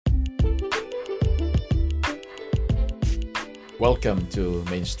Welcome to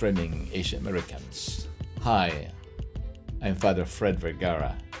Mainstreaming Asian Americans. Hi, I'm Father Fred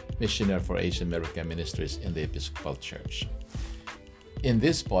Vergara, Missionary for Asian American Ministries in the Episcopal Church. In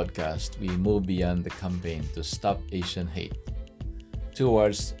this podcast, we move beyond the campaign to stop Asian hate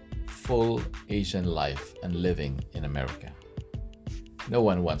towards full Asian life and living in America. No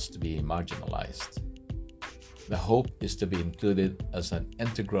one wants to be marginalized. The hope is to be included as an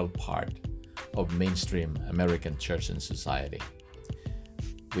integral part of mainstream American church and society.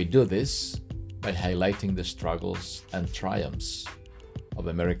 We do this by highlighting the struggles and triumphs of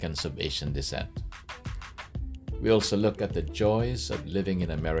Americans of Asian descent. We also look at the joys of living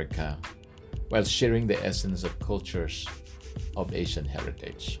in America while sharing the essence of cultures of Asian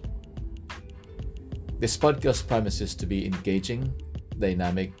heritage. This podcast promises to be engaging,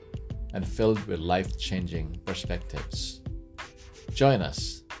 dynamic, and filled with life-changing perspectives. Join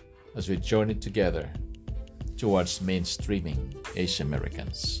us as we journey together towards mainstreaming Asian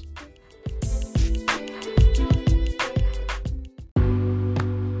Americans.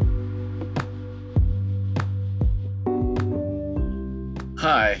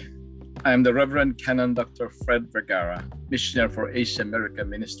 Hi, I am the Reverend Canon Dr. Fred Vergara, Missionary for Asian American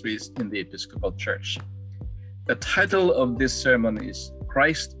Ministries in the Episcopal Church. The title of this sermon is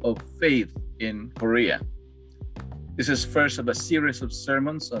Christ of Faith in Korea. This is first of a series of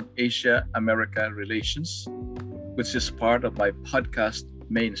sermons on Asia-America relations, which is part of my podcast,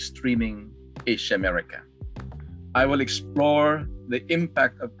 Mainstreaming Asia America. I will explore the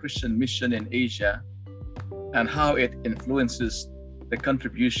impact of Christian mission in Asia and how it influences the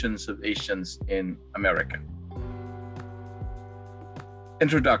contributions of Asians in America.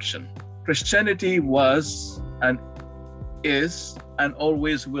 Introduction. Christianity was and is and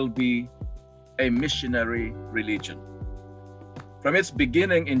always will be a missionary religion. From its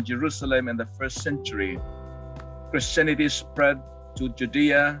beginning in Jerusalem in the first century, Christianity spread to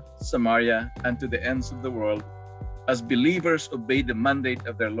Judea, Samaria, and to the ends of the world as believers obeyed the mandate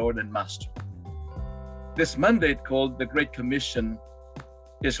of their Lord and Master. This mandate, called the Great Commission,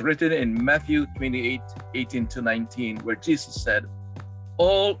 is written in Matthew 28:18-19, where Jesus said,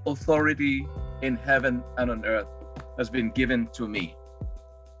 "All authority in heaven and on earth has been given to me.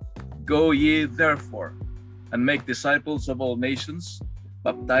 Go ye therefore and make disciples of all nations,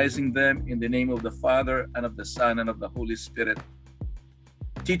 baptizing them in the name of the Father and of the Son and of the Holy Spirit,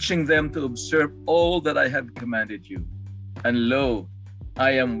 teaching them to observe all that I have commanded you. And lo,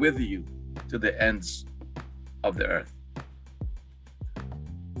 I am with you to the ends of the earth."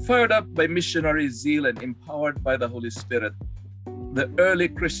 Fired up by missionary zeal and empowered by the Holy Spirit, the early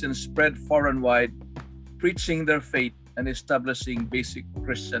Christians spread far and wide, preaching their faith and establishing basic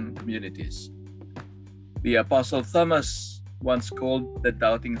Christian communities. The Apostle Thomas, once called the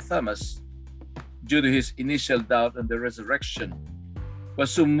Doubting Thomas, due to his initial doubt on the resurrection,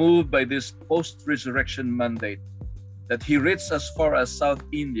 was so moved by this post-resurrection mandate that he reached as far as South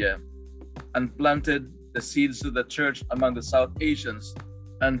India and planted the seeds of the church among the South Asians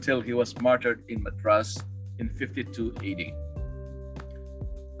until he was martyred in Madras in 52 AD.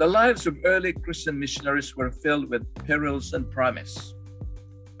 The lives of early Christian missionaries were filled with perils and promise,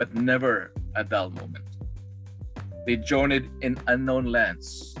 but never a dull moment. They journeyed in unknown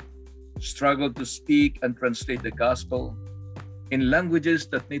lands, struggled to speak and translate the gospel in languages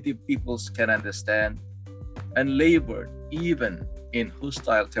that native peoples can understand, and labored even in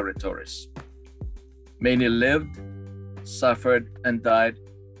hostile territories. Many lived, suffered, and died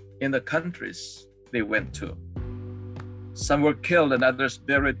in the countries they went to. Some were killed and others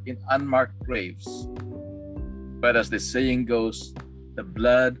buried in unmarked graves. But as the saying goes, the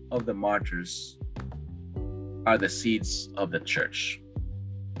blood of the martyrs are the seeds of the church.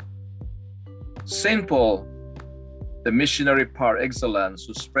 St. Paul, the missionary par excellence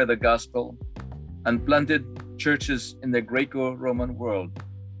who spread the gospel and planted churches in the Greco-Roman world,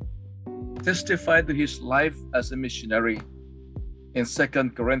 testified to his life as a missionary in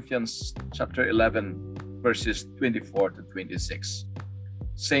 2 Corinthians chapter 11, verses 24-26.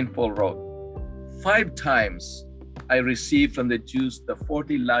 St. Paul wrote, "5 times I received from the Jews the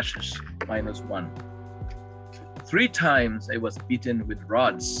 40 lashes minus 1. 3 times I was beaten with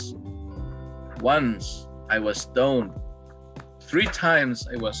rods. Once I was stoned. 3 times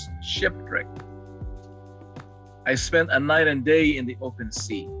I was shipwrecked. I spent a night and day in the open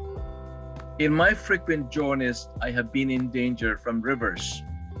sea. In my frequent journeys, I have been in danger from rivers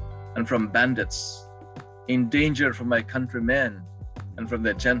and from bandits, in danger from my countrymen and from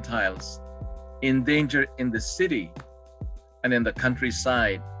the Gentiles, in danger in the city and in the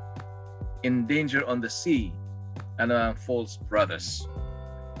countryside, in danger on the sea and among false brothers.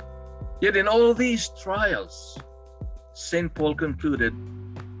 Yet in all these trials, St. Paul concluded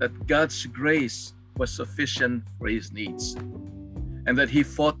that God's grace was sufficient for his needs, and that he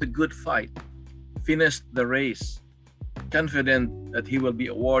fought the good fight, finished the race, confident that he will be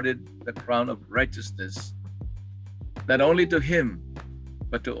awarded the crown of righteousness, not only to him,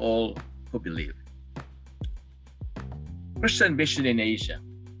 but to all who believe. Christian mission in Asia.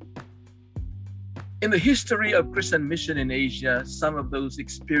 In the history of Christian mission in Asia, some of those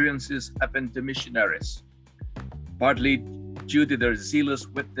experiences happened to missionaries, partly due to their zealous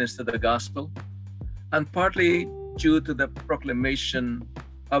witness to the gospel, and partly due to the proclamation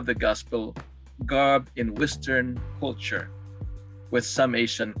of the gospel garbed in Western culture, which some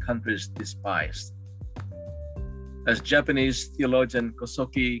Asian countries despised. As Japanese theologian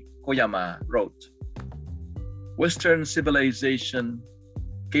Kosuke Koyama wrote, Western civilization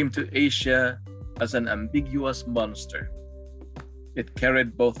came to Asia as an ambiguous monster. It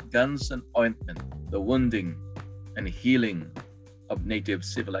carried both guns and ointment, the wounding and healing of native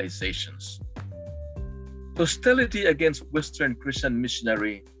civilizations. Hostility against Western Christian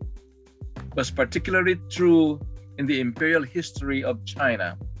missionary was particularly true in the imperial history of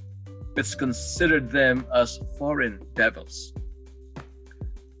China, which considered them as foreign devils.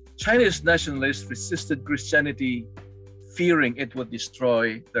 Chinese nationalists resisted Christianity, fearing it would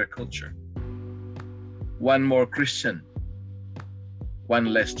destroy their culture. One more Christian, one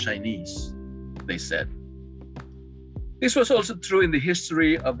less Chinese, they said. This was also true in the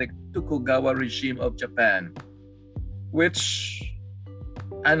history of the Tokugawa regime of Japan, which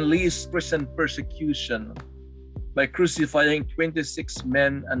unleashed Christian persecution by crucifying 26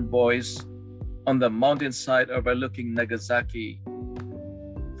 men and boys on the mountainside overlooking Nagasaki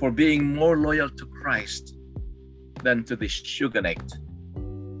for being more loyal to Christ than to the shogunate.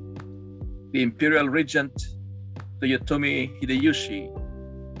 The imperial regent Toyotomi Hideyoshi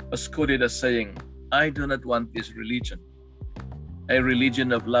was quoted as saying, "I do not want this religion, a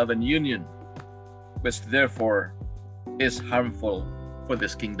religion of love and union, which therefore is harmful for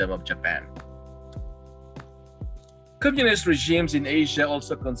this kingdom of Japan." Communist regimes in Asia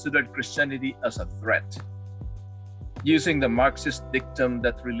also considered Christianity as a threat, using the Marxist dictum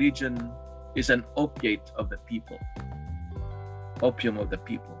that religion is an opiate of the people, opium of the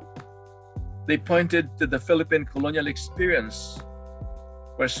people. They pointed to the Philippine colonial experience,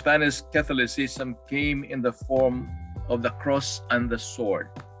 where Spanish Catholicism came in the form of the cross and the sword,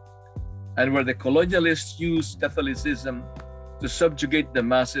 and where the colonialists used Catholicism to subjugate the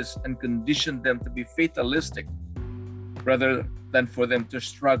masses and condition them to be fatalistic, rather than for them to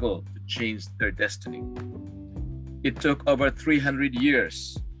struggle to change their destiny. It took over 300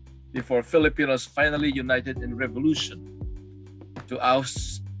 years before Filipinos finally united in revolution to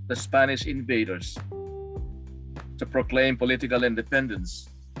oust the Spanish invaders, to proclaim political independence,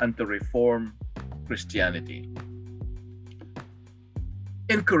 and to reform Christianity.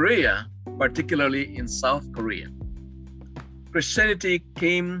 In Korea, particularly in South Korea, Christianity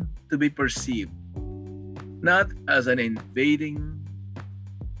came to be perceived not as an invading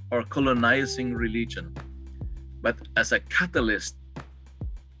or colonizing religion, but as a catalyst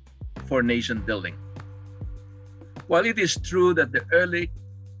for nation building. While it is true that the early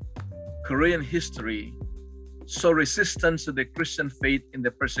Korean history saw resistance to the Christian faith in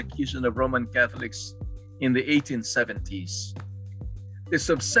the persecution of Roman Catholics in the 1870s, the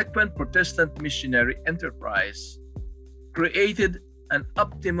subsequent Protestant missionary enterprise created an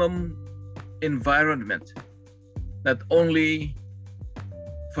optimum environment, not only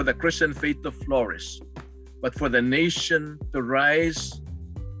for the Christian faith to flourish, but for the nation to rise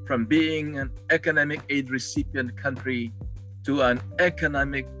from being an economic aid recipient country to an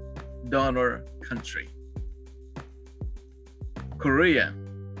economic donor country. Korea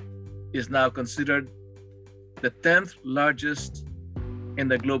is now considered the 10th largest in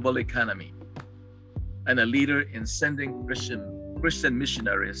the global economy and a leader in sending Christian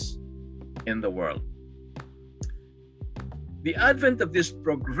missionaries in the world. The advent of this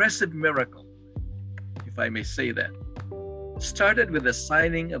progressive miracle, if I may say that, started with the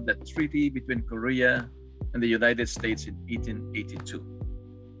signing of the treaty between Korea and the United States in 1882.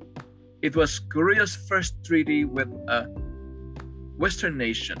 It was Korea's first treaty with a Western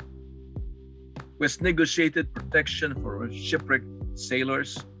nation, which negotiated protection for shipwrecked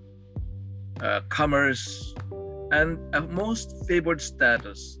sailors, commerce, and a most favored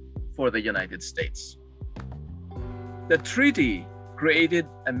status for the United States. The treaty created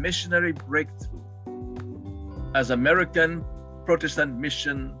a missionary breakthrough as American Protestant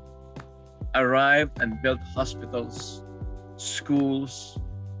mission arrived and built hospitals, schools,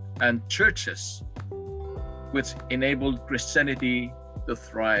 and churches, which enabled Christianity to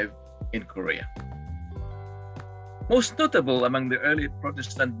thrive in Korea. Most notable among the early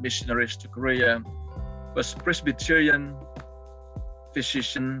Protestant missionaries to Korea was Presbyterian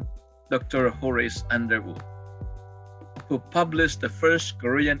physician Dr. Horace Underwood, who published the first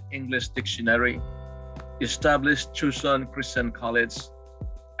Korean English dictionary, established Chuseon Christian College,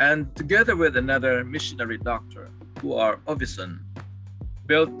 and together with another missionary doctor, U.R. Ovison,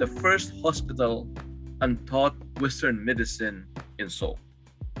 built the first hospital and taught Western medicine in Seoul.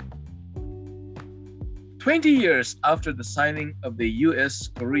 20 years after the signing of the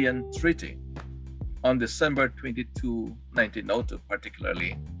U.S.-Korean Treaty on December 22, 1902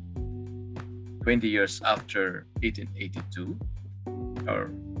 particularly, 20 years after 1882,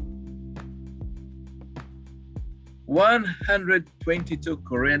 or 122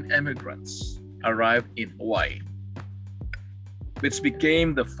 Korean immigrants arrived in Hawaii, which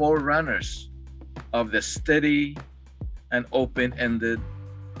became the forerunners of the steady and open-ended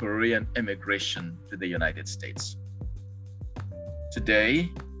Korean immigration to the United States.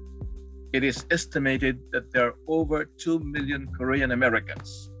 Today, it is estimated that there are over 2 million Korean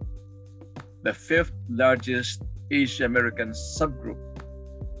Americans, the fifth largest Asian American subgroup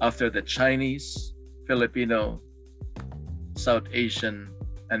after the Chinese, Filipino, South Asian,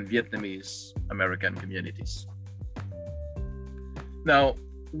 and Vietnamese American communities. Now,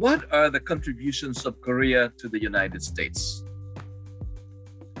 what are the contributions of Korea to the United States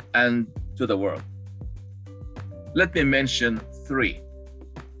and to the world? Let me mention three: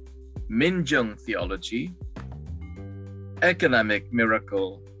 Minjung theology, economic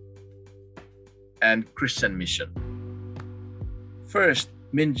miracle, and Christian mission. First,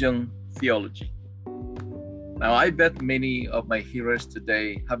 Minjung theology. Now, I bet many of my hearers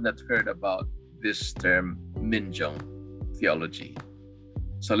today have not heard about this term, Minjung theology.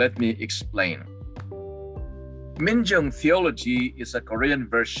 So let me explain. Minjung theology is a Korean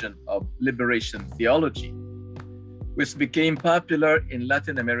version of liberation theology, which became popular in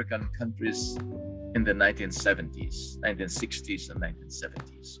Latin American countries in the 1960s and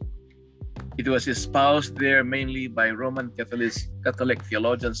 1970s. It was espoused there mainly by Roman Catholic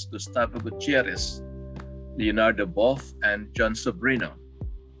theologians Gustavo Gutierrez, Leonardo Boff, and John Sobrino,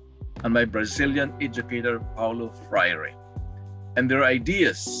 and by Brazilian educator Paulo Freire. And their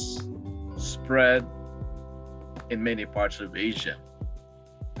ideas spread in many parts of Asia.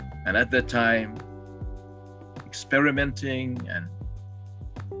 And at that time, experimenting and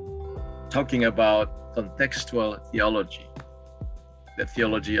talking about contextual theology, the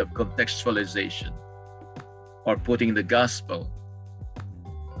theology of contextualization, or putting the gospel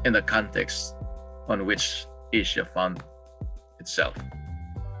in the context on which Asia found itself.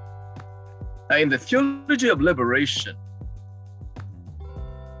 Now, in the theology of liberation,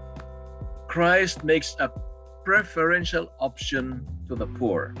 Christ makes a preferential option to the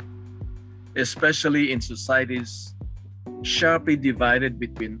poor, especially in societies sharply divided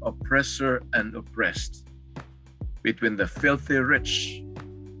between oppressor and oppressed, between the filthy rich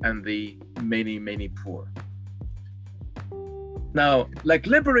and the many, many poor. Now, like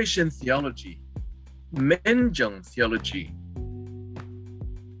liberation theology, Minjung theology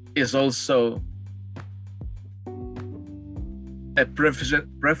is also a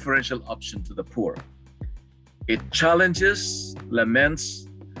preferential option to the poor. It challenges, laments,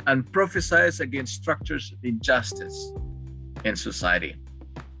 and prophesies against structures of injustice in society.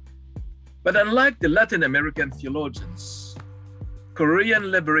 But unlike the Latin American theologians,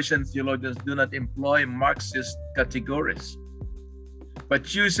 Korean liberation theologians do not employ Marxist categories,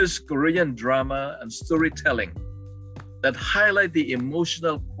 but uses Korean drama and storytelling that highlight the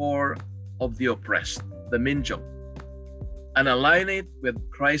emotional core of the oppressed, the Minjung, and align it with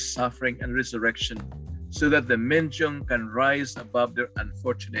Christ's suffering and resurrection so that the Minjung can rise above their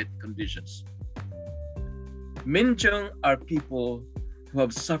unfortunate conditions. Minjung are people who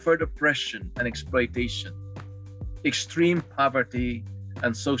have suffered oppression and exploitation, extreme poverty,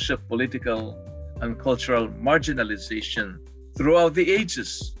 and social, political, and cultural marginalization throughout the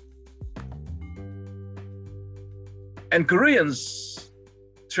ages. And Koreans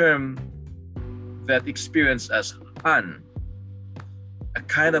term that experience as Han, a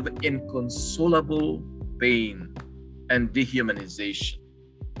kind of inconsolable pain and dehumanization.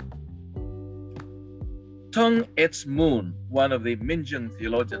 Tong Etz Moon, one of the Minjung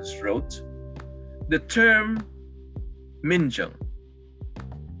theologians, wrote, "The term Minjung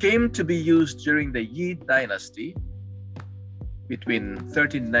came to be used during the Yi dynasty between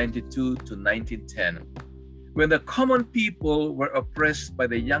 1392 to 1910, when the common people were oppressed by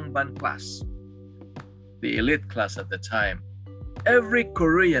the Yangban class, the elite class at the time. Every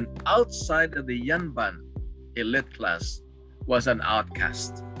Korean outside of the Yanban elite class was an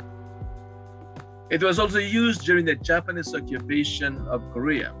outcast. It was also used during the Japanese occupation of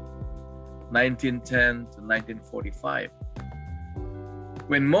Korea, 1910 to 1945,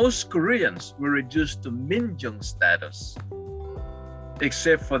 when most Koreans were reduced to Minjung status,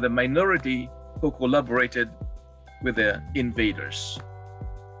 except for the minority who collaborated with the invaders.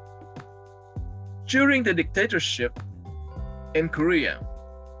 During the dictatorship in Korea,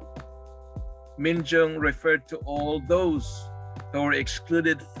 Minjung referred to all those who were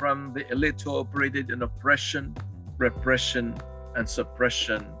excluded from the elite who operated in oppression, repression, and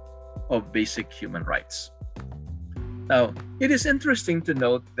suppression of basic human rights. Now, it is interesting to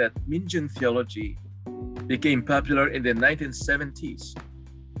note that Minjung theology became popular in the 1970s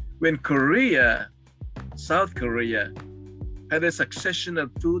when South Korea, had a succession of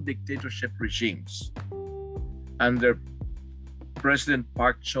two dictatorship regimes under President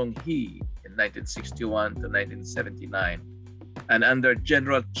Park Chung-hee in 1961 to 1979 and under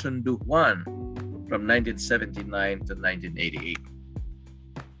General Chun Doo-hwan from 1979 to 1988.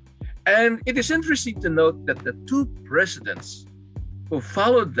 And it is interesting to note that the two presidents who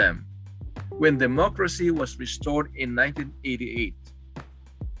followed them when democracy was restored in 1988,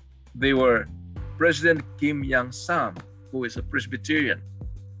 they were President Kim Yang-sam, who is a Presbyterian,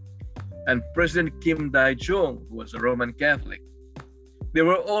 and President Kim Dae-jung, who was a Roman Catholic. They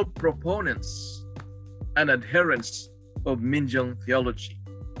were all proponents and adherents of Minjung theology.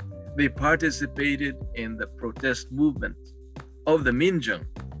 They participated in the protest movement of the Minjung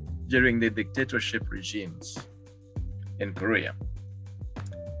during the dictatorship regimes in Korea.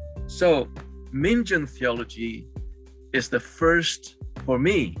 So Minjung theology is the first, for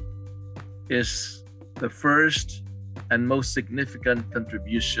me, is the first and most significant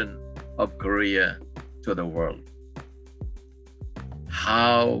contribution of Korea to the world.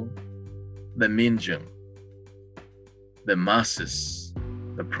 How the Minjung, the masses,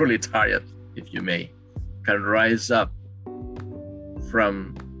 the proletariat, if you may, can rise up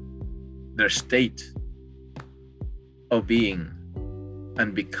from their state of being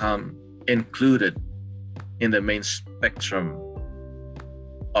and become included in the main spectrum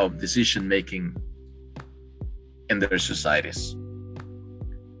of decision-making in their societies.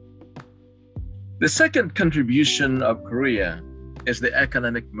 The second contribution of Korea is the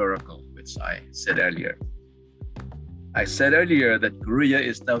economic miracle, which I said earlier. I said earlier that Korea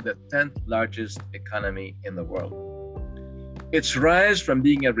is now the 10th largest economy in the world. Its rise from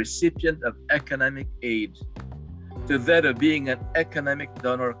being a recipient of economic aid to that of being an economic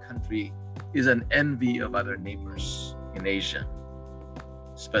donor country is an envy of other neighbors in Asia,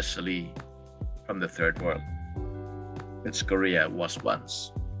 especially from the third world, which Korea was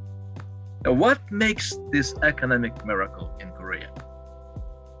once. Now, what makes this economic miracle in Korea?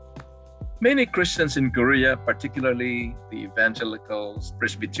 Many Christians in Korea, particularly the evangelicals,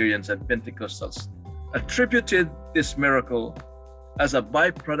 Presbyterians, and Pentecostals, attributed this miracle as a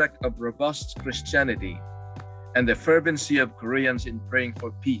byproduct of robust Christianity and the fervency of Koreans in praying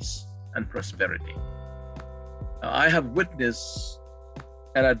for peace and prosperity. Now, I have witnessed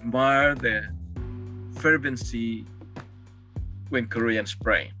and admire the fervency when Koreans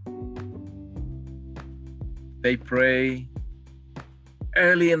pray. They pray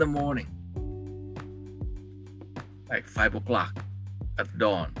early in the morning, like 5 o'clock at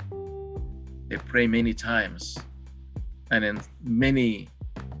dawn. They pray many times. And in many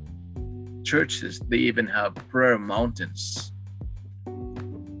churches, they even have prayer mountains.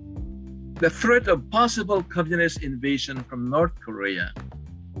 The threat of possible communist invasion from North Korea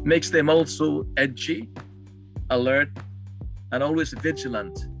makes them also edgy, alert, and always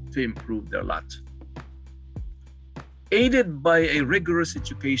vigilant to improve their lot. Aided by a rigorous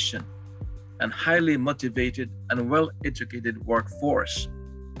education and highly motivated and well-educated workforce,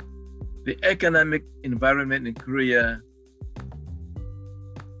 the economic environment in Korea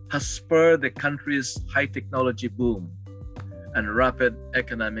has spurred the country's high technology boom and rapid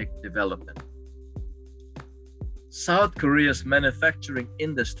economic development. South Korea's manufacturing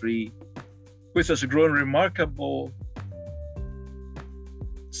industry, which has grown remarkable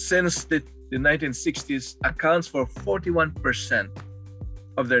since the 1960s, accounts for 41%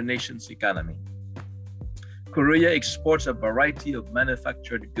 of their nation's economy. Korea exports a variety of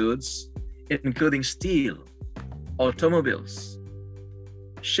manufactured goods, including steel, automobiles,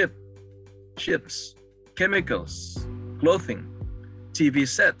 chips, chemicals, clothing, TV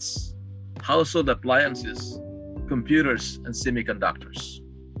sets, household appliances, computers, and semiconductors,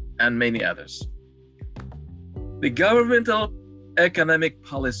 and many others. The governmental economic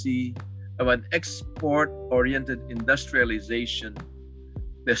policy of an export-oriented industrialization,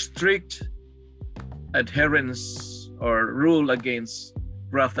 the strict adherence or rule against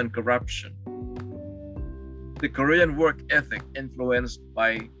graft and corruption, the Korean work ethic, influenced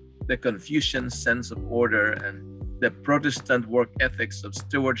by the Confucian sense of order and the Protestant work ethics of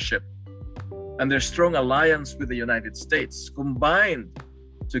stewardship, and their strong alliance with the United States, combined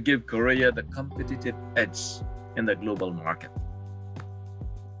to give Korea the competitive edge in the global market.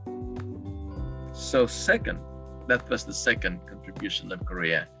 So second, that was the second contribution of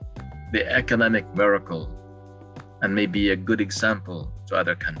Korea, the economic miracle, and maybe a good example to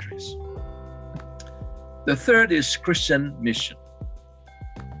other countries. The third is Christian mission,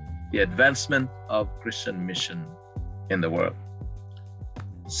 the advancement of Christian mission in the world.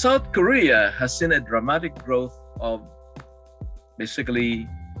 South Korea has seen a dramatic growth of basically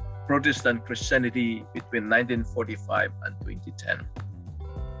Protestant Christianity between 1945 and 2010,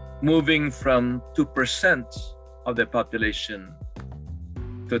 moving from 2% of the population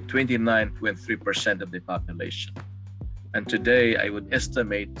to 29.3% of the population. And today I would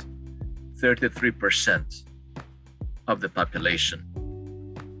estimate 33% of the population.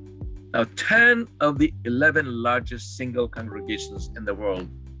 Now, 10 of the 11 largest single congregations in the world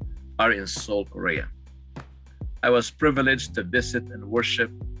are in Seoul, Korea. I was privileged to visit and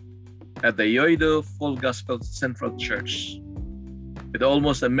worship at the Yeouido Full Gospel Central Church, with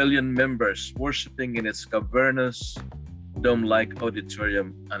almost 1 million members worshiping in its cavernous, dome-like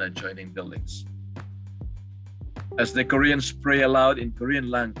auditorium and adjoining buildings. As the Koreans pray aloud in Korean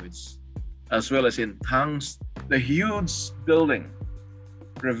language, as well as in tongues, the huge building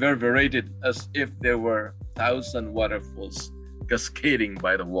reverberated as if there were 1,000 waterfalls cascading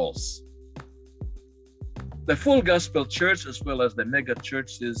by the walls. The Full Gospel Church, as well as the mega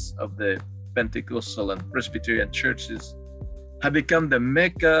churches of the Pentecostal and Presbyterian churches, have become the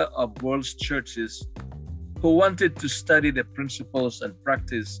mecca of world's churches who wanted to study the principles and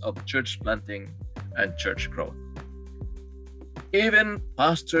practice of church planting and church growth. Even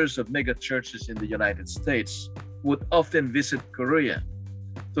pastors of mega churches in the United States would often visit Korea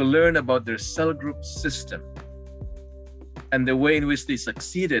to learn about their cell group system and the way in which they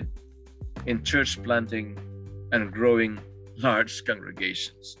succeeded in church planting and growing large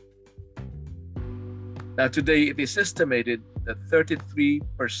congregations. Now, today it is estimated that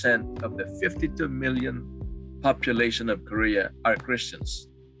 33% of the 52 million population of Korea are Christians,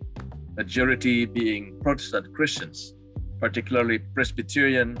 majority being Protestant Christians, particularly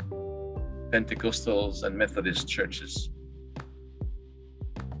Presbyterian, Pentecostals, and Methodist churches.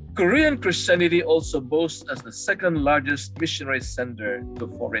 Korean Christianity also boasts as the second largest missionary center to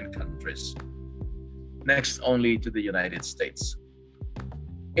foreign countries, next only to the United States.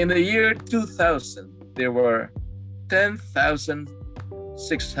 In the year 2000, there were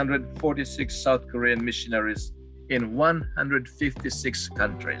 10,646 South Korean missionaries in 156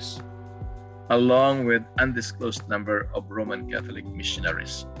 countries, along with undisclosed number of Roman Catholic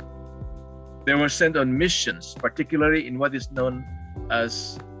missionaries. They were sent on missions, particularly in what is known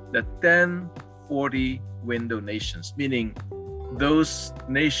as the 1040 window nations, meaning those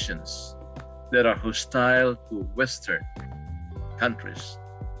nations that are hostile to Western countries,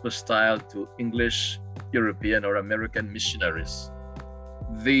 hostile to English, European, or American missionaries.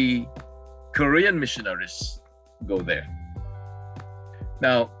 The Korean missionaries go there.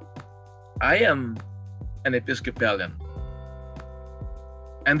 Now, I am an Episcopalian,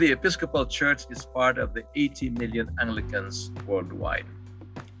 and the Episcopal Church is part of the 80 million Anglicans worldwide.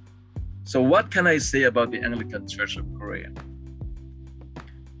 So what can I say about the Anglican Church of Korea?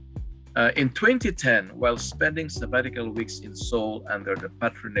 In 2010, while spending sabbatical weeks in Seoul under the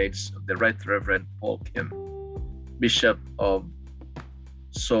patronage of the Right Reverend Paul Kim, Bishop of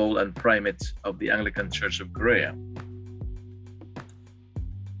Seoul and Primate of the Anglican Church of Korea,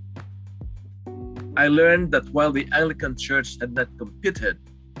 I learned that while the Anglican Church had not competed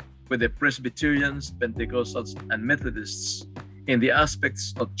with the Presbyterians, Pentecostals, and Methodists in the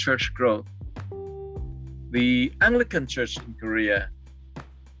aspects of church growth, the Anglican Church in Korea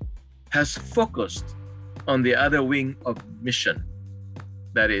has focused on the other wing of mission,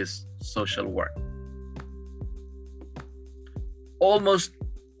 that is, social work. Almost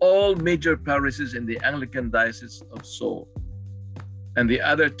all major parishes in the Anglican Diocese of Seoul and the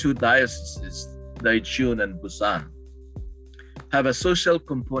other two dioceses, Daejeon and Busan, have a social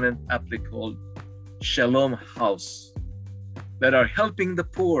component aptly called Shalom House that are helping the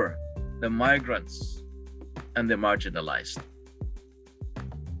poor, the migrants, and the marginalized.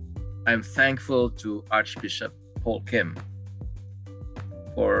 I'm thankful to Archbishop Paul Kim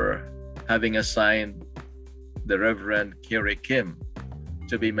for having assigned the Reverend Kerry Kim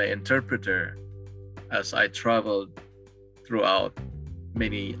to be my interpreter as I traveled throughout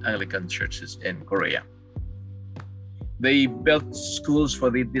many Anglican churches in Korea. They built schools for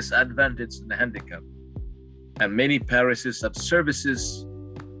the disadvantaged and handicapped, And many parishes have services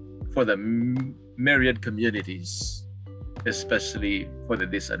for the myriad communities, especially for the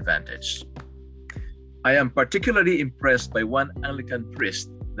disadvantaged. I am particularly impressed by one Anglican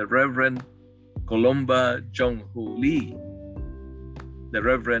priest, the Reverend Columba Jong-Hu Lee. The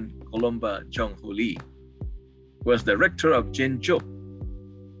Reverend Columba Jong-Hu Lee was the rector of Jinjuk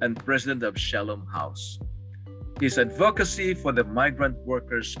and president of Shalom House. His advocacy for the migrant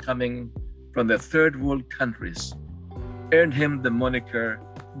workers coming from the third world countries earned him the moniker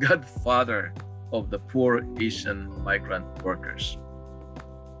Godfather of the poor Asian migrant workers.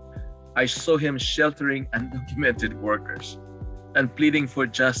 I saw him sheltering undocumented workers and pleading for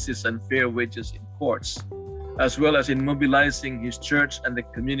justice and fair wages in courts, as well as in mobilizing his church and the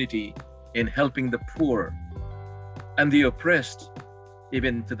community in helping the poor and the oppressed,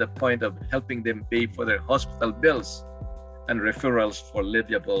 even to the point of helping them pay for their hospital bills and referrals for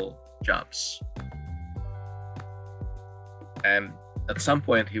livable jobs. And at some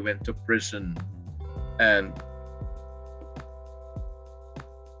point, he went to prison and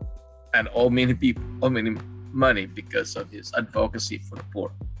owed many money because of his advocacy for the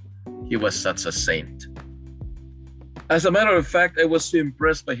poor. He was such a saint. As a matter of fact, I was so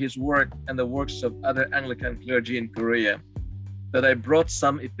impressed by his work and the works of other Anglican clergy in Korea that I brought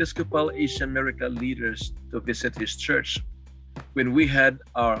some Episcopal Asia America leaders to visit his church when we had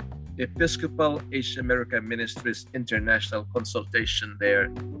our Episcopal Asia America Ministries International Consultation there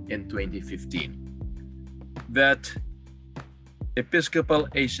in 2015. That Episcopal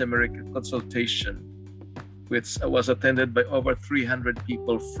Asia America Consultation, which was attended by over 300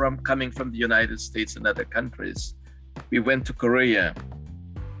 people coming from the United States and other countries. We went to Korea.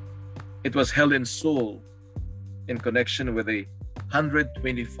 It was held in Seoul in connection with the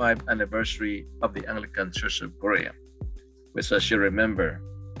 125th anniversary of the Anglican Church of Korea, which, as you remember,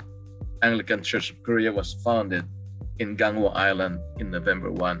 Anglican Church of Korea was founded in Gangwon Island in November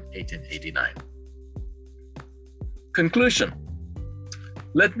 1, 1889. Conclusion.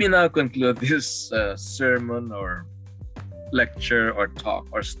 Let me now conclude this sermon or lecture or talk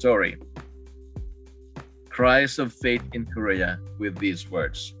or story, Cries of Faith in Korea, with these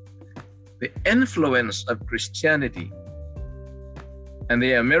words. The influence of Christianity and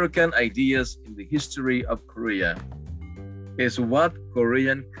the American ideas in the history of Korea is what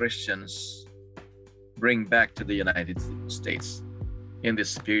Korean Christians bring back to the United States in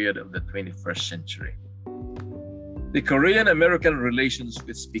this period of the 21st century. The Korean-American relations,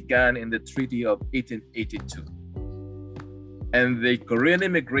 which began in the Treaty of 1882, and the Korean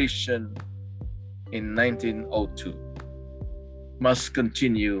immigration in 1902, must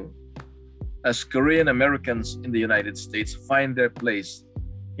continue as Korean Americans in the United States find their place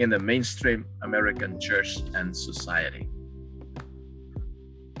in the mainstream American church and society.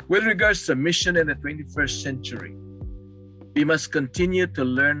 With regards to mission in the 21st century, we must continue to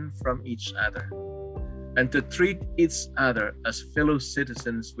learn from each other and to treat each other as fellow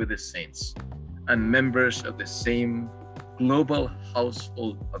citizens with the saints and members of the same global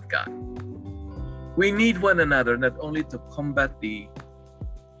household of God. We need one another not only to combat the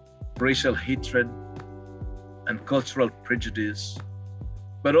racial hatred and cultural prejudice,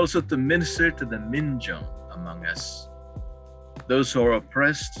 but also to minister to the minjung among us, those who are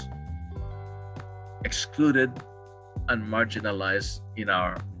oppressed, excluded, and marginalized in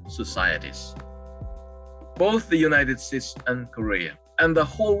our societies. Both the United States and Korea and the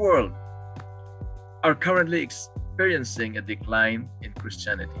whole world are currently experiencing a decline in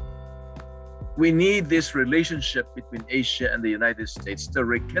Christianity. We need this relationship between Asia and the United States to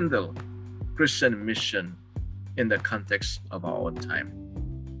rekindle Christian mission in the context of our own time.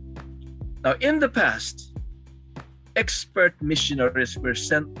 Now, in the past, expert missionaries were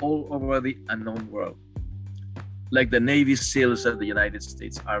sent all over the unknown world, like the Navy SEALs of the United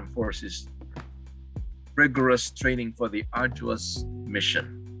States Armed Forces, rigorous training for the arduous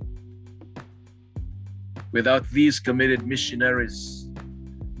mission. Without these committed missionaries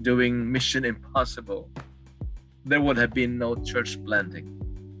doing mission impossible, there would have been no church planting.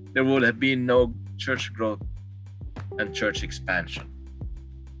 There would have been no church growth and church expansion.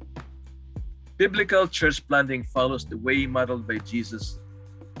 Biblical church planting follows the way modeled by Jesus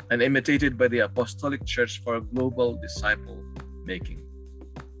and imitated by the apostolic church for global disciple making.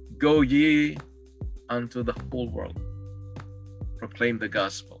 Go ye unto the whole world, proclaim the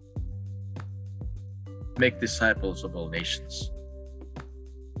gospel, make disciples of all nations.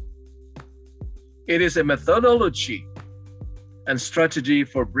 It is a methodology and strategy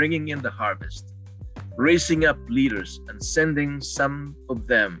for bringing in the harvest, raising up leaders and sending some of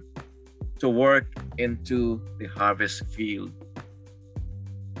them to work into the harvest field,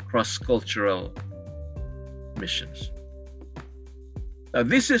 cross-cultural missions. Now,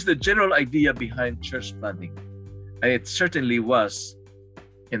 this is the general idea behind church planting, and it certainly was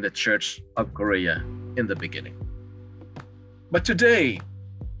in the Church of Korea in the beginning. But today,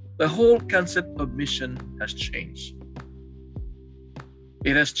 the whole concept of mission has changed.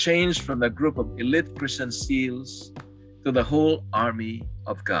 It has changed from the group of elite Christian SEALs to the whole army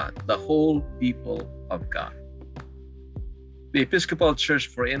of God, the whole people of God. The Episcopal Church,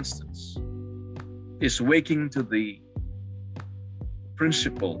 for instance, is waking to the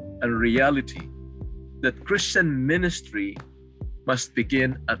principle and reality that Christian ministry must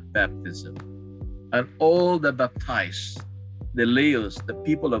begin at baptism, and all the baptized, the laos, the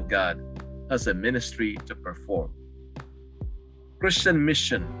people of God, has a ministry to perform. Christian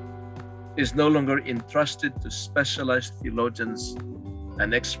mission is no longer entrusted to specialized theologians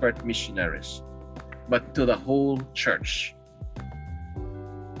and expert missionaries, but to the whole church.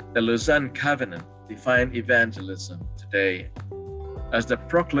 The Lausanne Covenant defined evangelism today as the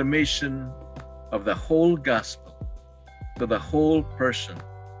proclamation of the whole gospel to the whole person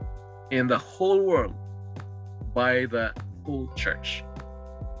in the whole world by the whole church.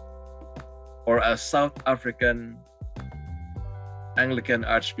 Or as South African Anglican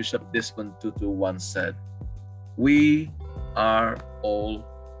Archbishop Desmond Tutu once said, "We are all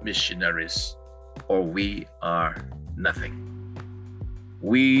missionaries, or we are nothing."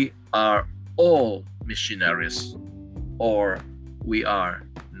 We are all missionaries, or we are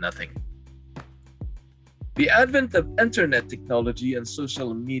nothing. The advent of internet technology and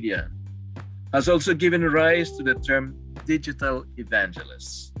social media has also given rise to the term digital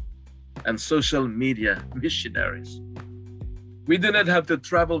evangelists and social media missionaries. We do not have to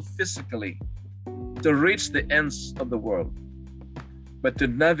travel physically to reach the ends of the world, but to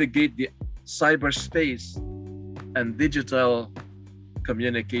navigate the cyberspace and digital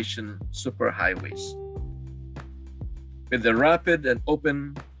communication superhighways. With the rapid and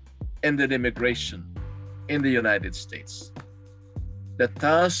open-ended immigration in the United States, the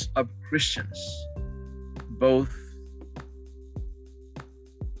task of Christians, both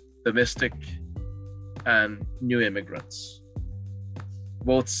domestic and new immigrants,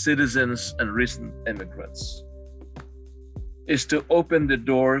 both citizens and recent immigrants, is to open the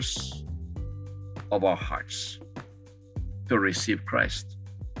doors of our hearts to receive Christ,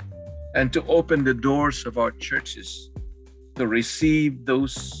 and to open the doors of our churches to receive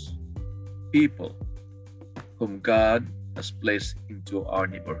those people whom God has placed into our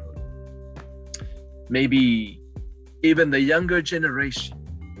neighborhood. Maybe even the younger generation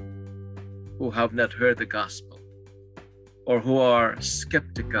who have not heard the gospel, or who are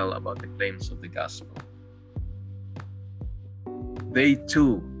skeptical about the claims of the gospel. They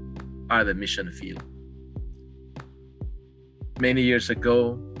too are the mission field. Many years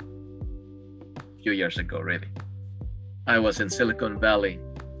ago, a few years ago really, I was in Silicon Valley,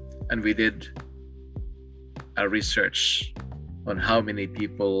 and we did a research on how many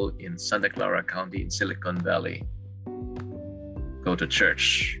people in Santa Clara County in Silicon Valley go to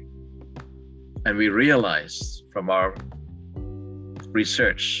church. And we realized from our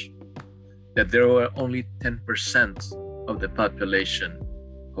research that there were only 10% of the population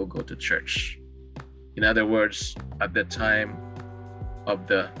who go to church. In other words, at the time of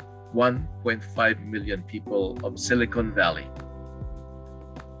the 1.5 million people of Silicon Valley,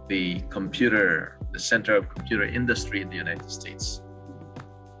 the center of computer industry in the United States,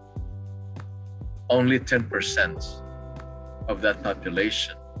 only 10% of that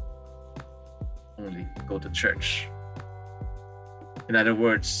population only go to church. In other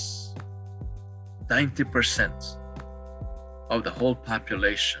words, 90% of the whole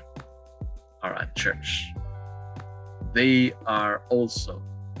population are at church. They are also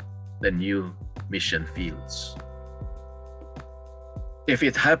the new mission fields. If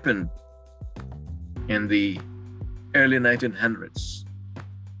it happened in the early 1900s,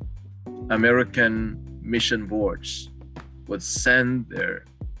 American mission boards would send their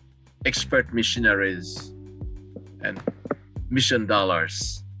expert missionaries and mission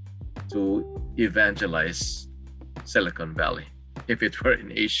dollars to evangelize Silicon Valley, if it were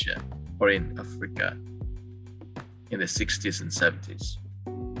in Asia or in Africa in the 60s and 70s.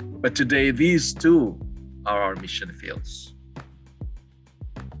 But today, these too are our mission fields.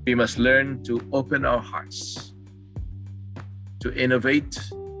 We must learn to open our hearts, to innovate,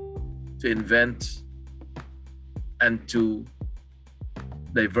 to invent, and to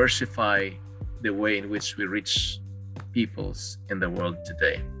diversify the way in which we reach peoples in the world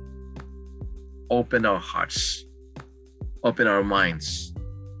today. Open our hearts, open our minds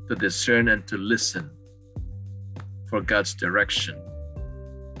to discern and to listen for God's direction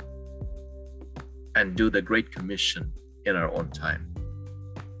and do the Great Commission in our own time.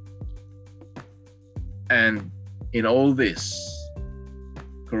 And in all this,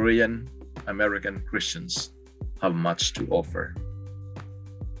 Korean American Christians have much to offer.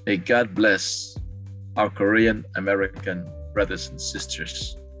 May God bless our Korean American brothers and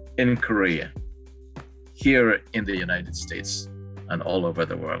sisters in Korea, here in the United States, and all over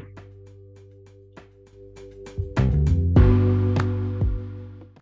the world.